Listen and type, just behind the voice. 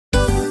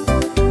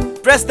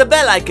Press the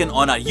bell icon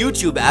on our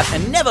YouTube app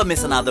and never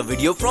miss another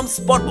video from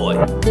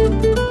SpotboyE.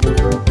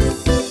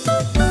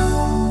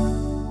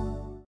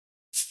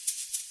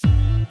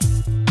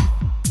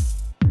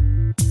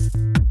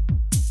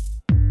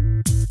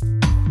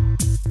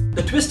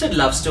 The twisted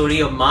love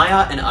story of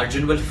Maya and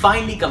Arjun will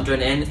finally come to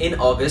an end in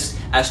August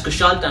as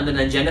Kushal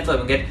Tandon and Jennifer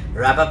Winget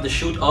wrap up the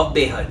shoot of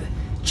Beyhadh.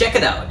 Check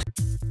it out!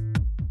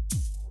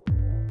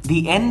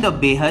 The end of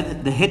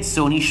Beyhadh, the hit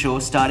Sony show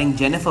starring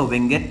Jennifer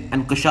Winget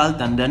and Kushal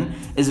Tandon,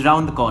 is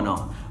round the corner.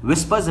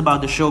 Whispers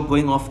about the show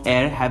going off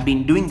air have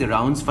been doing the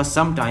rounds for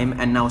some time,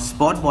 and now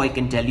SpotboyE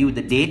can tell you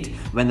the date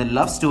when the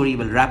love story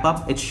will wrap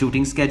up its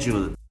shooting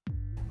schedule.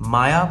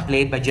 Maya,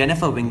 played by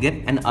Jennifer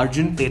Winget, and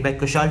Arjun, played by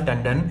Kushal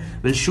Tandon,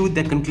 will shoot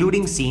their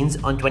concluding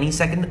scenes on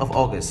 22nd of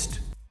August.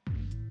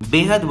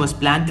 Beyhadh was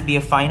planned to be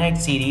a finite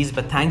series,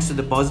 but thanks to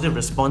the positive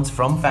response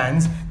from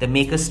fans, the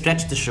makers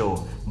stretched the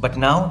show. But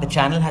now, the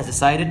channel has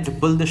decided to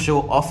pull the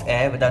show off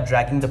air without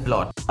dragging the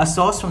plot. A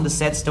source from the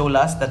sets told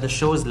us that the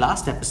show's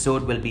last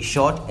episode will be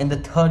shot in the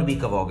third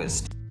week of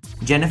August.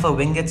 Jennifer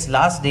Winget's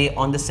last day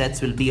on the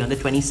sets will be on the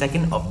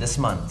 22nd of this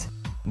month.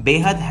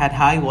 Beyhadh had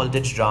high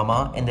voltage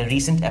drama in the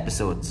recent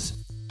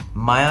episodes.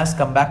 Maya's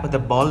comeback with a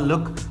bald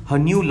look, her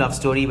new love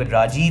story with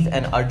Rajiv,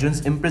 and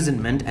Arjun's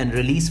imprisonment and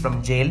release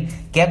from jail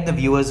kept the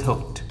viewers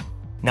hooked.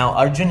 Now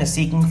Arjun is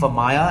seeking for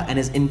Maya and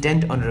is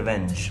intent on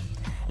revenge.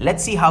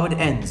 Let's see how it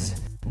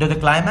ends. Though the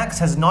climax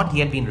has not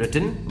yet been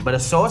written, but a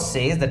source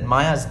says that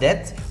Maya's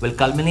death will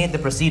culminate the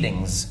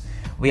proceedings.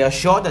 We are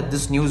sure that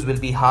this news will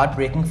be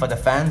heartbreaking for the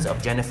fans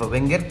of Jennifer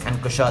Winget and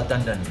Kushal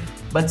Tandon.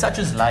 But such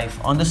is life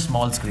on the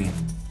small screen.